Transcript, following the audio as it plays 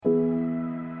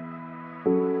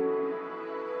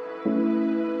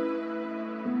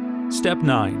Step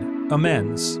 9.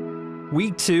 Amends.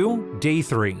 Week 2, Day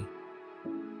 3.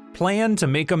 Plan to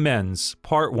make amends,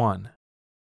 Part 1.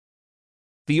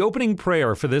 The opening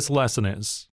prayer for this lesson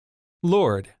is,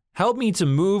 Lord, help me to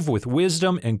move with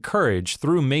wisdom and courage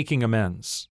through making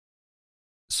amends.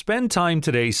 Spend time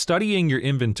today studying your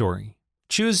inventory.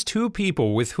 Choose 2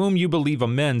 people with whom you believe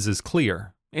amends is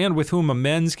clear, and with whom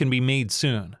amends can be made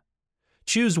soon.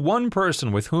 Choose 1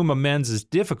 person with whom amends is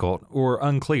difficult or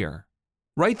unclear.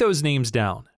 Write those names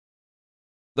down.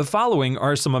 The following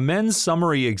are some amends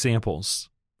summary examples.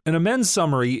 An amends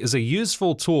summary is a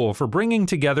useful tool for bringing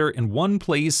together in one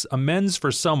place amends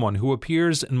for someone who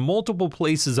appears in multiple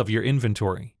places of your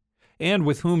inventory, and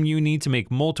with whom you need to make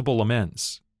multiple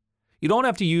amends. You don't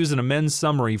have to use an amends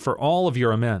summary for all of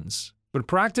your amends, but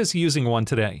practice using one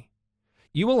today.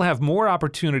 You will have more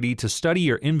opportunity to study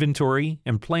your inventory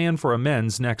and plan for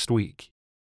amends next week.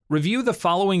 Review the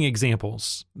following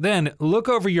examples, then look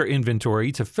over your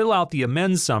inventory to fill out the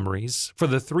amends summaries for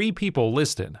the 3 people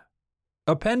listed.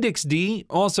 Appendix D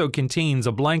also contains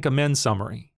a blank amends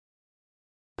summary.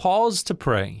 Pause to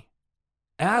pray.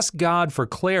 Ask God for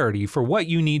clarity for what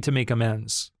you need to make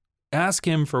amends. Ask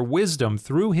Him for wisdom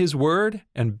through His Word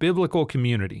and biblical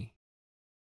community.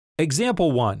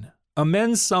 Example 1.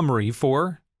 Amends summary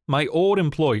for my old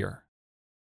employer.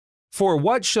 For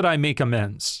what should I make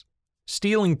amends?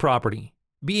 Stealing property,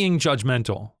 being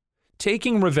judgmental,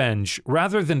 taking revenge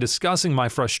rather than discussing my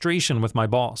frustration with my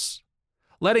boss,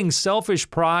 letting selfish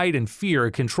pride and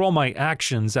fear control my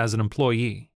actions as an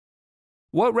employee.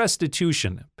 What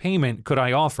restitution, payment could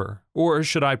I offer, or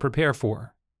should I prepare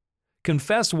for?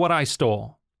 Confess what I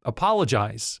stole,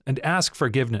 apologize, and ask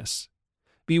forgiveness.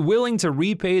 Be willing to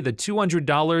repay the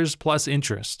 $200 plus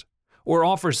interest, or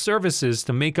offer services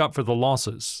to make up for the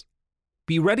losses.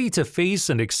 Be ready to face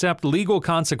and accept legal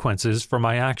consequences for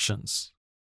my actions.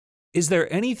 Is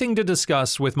there anything to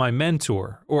discuss with my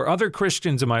mentor or other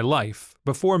Christians in my life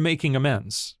before making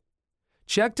amends?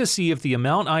 Check to see if the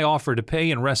amount I offer to pay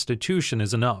in restitution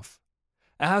is enough.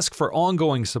 Ask for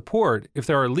ongoing support if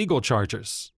there are legal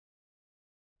charges.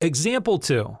 Example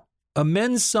 2.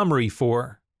 Amends summary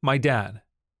for my dad.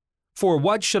 For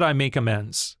what should I make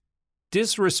amends?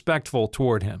 Disrespectful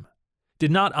toward him.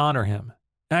 Did not honor him.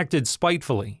 Acted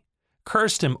spitefully.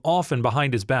 Cursed him often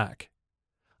behind his back.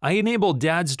 I enabled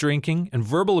Dad's drinking and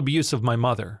verbal abuse of my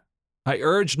mother. I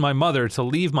urged my mother to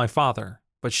leave my father,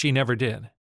 but she never did.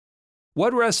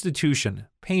 What restitution,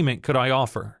 payment could I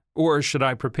offer, or should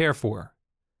I prepare for?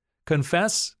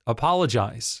 Confess,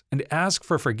 apologize, and ask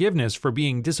for forgiveness for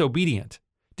being disobedient,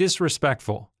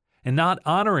 disrespectful, and not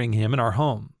honoring him in our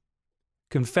home.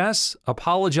 Confess,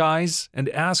 apologize, and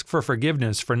ask for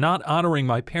forgiveness for not honoring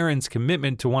my parents'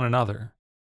 commitment to one another.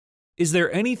 Is there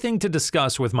anything to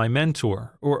discuss with my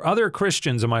mentor or other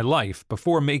Christians in my life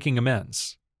before making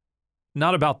amends?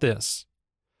 Not about this.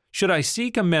 Should I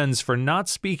seek amends for not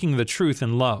speaking the truth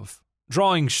in love,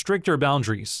 drawing stricter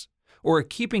boundaries, or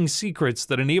keeping secrets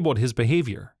that enabled his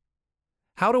behavior?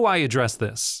 How do I address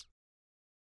this?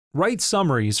 Write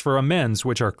summaries for amends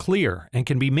which are clear and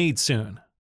can be made soon.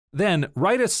 Then,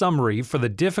 write a summary for the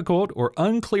difficult or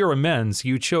unclear amends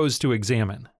you chose to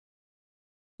examine.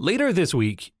 Later this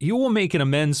week, you will make an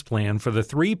amends plan for the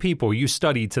 3 people you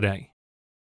studied today.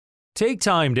 Take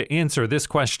time to answer this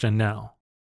question now.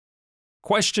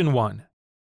 Question 1.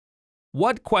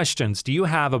 What questions do you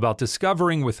have about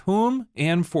discovering with whom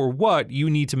and for what you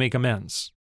need to make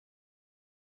amends?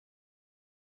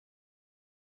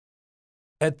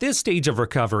 At this stage of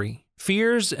recovery,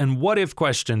 fears and what-if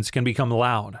questions can become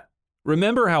loud.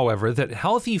 Remember, however, that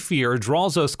healthy fear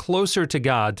draws us closer to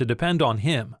God to depend on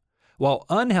Him, while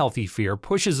unhealthy fear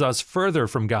pushes us further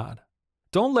from God.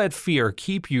 Don't let fear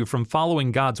keep you from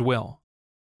following God's will.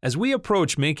 As we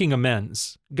approach making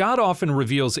amends, God often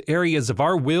reveals areas of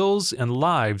our wills and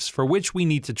lives for which we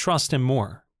need to trust Him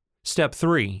more. Step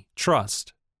 3.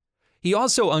 Trust. He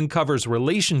also uncovers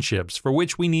relationships for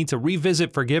which we need to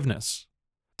revisit forgiveness.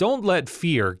 Don't let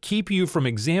fear keep you from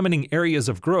examining areas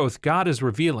of growth God is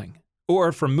revealing,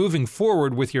 or from moving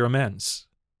forward with your amends.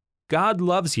 God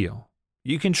loves you.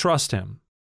 You can trust Him.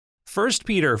 1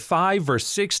 Peter 5 verse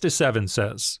 6-7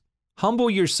 says, Humble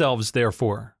yourselves,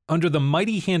 therefore, under the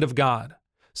mighty hand of God,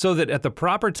 so that at the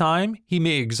proper time He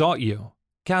may exalt you,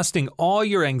 casting all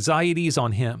your anxieties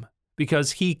on Him,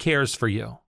 because He cares for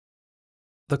you.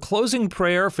 The closing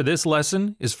prayer for this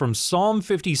lesson is from Psalm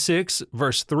 56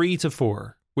 verse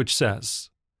 3-4. Which says,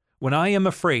 When I am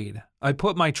afraid, I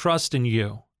put my trust in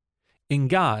you. In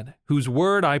God, whose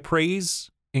word I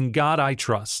praise, in God I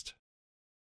trust.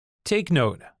 Take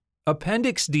note,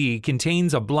 Appendix D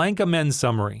contains a blank amends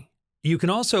summary. You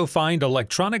can also find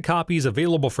electronic copies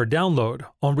available for download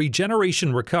on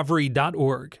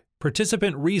regenerationrecovery.org,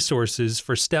 Participant Resources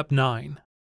for Step 9.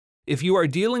 If you are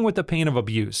dealing with the pain of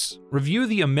abuse, review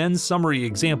the Amends summary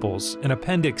examples in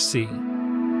Appendix C.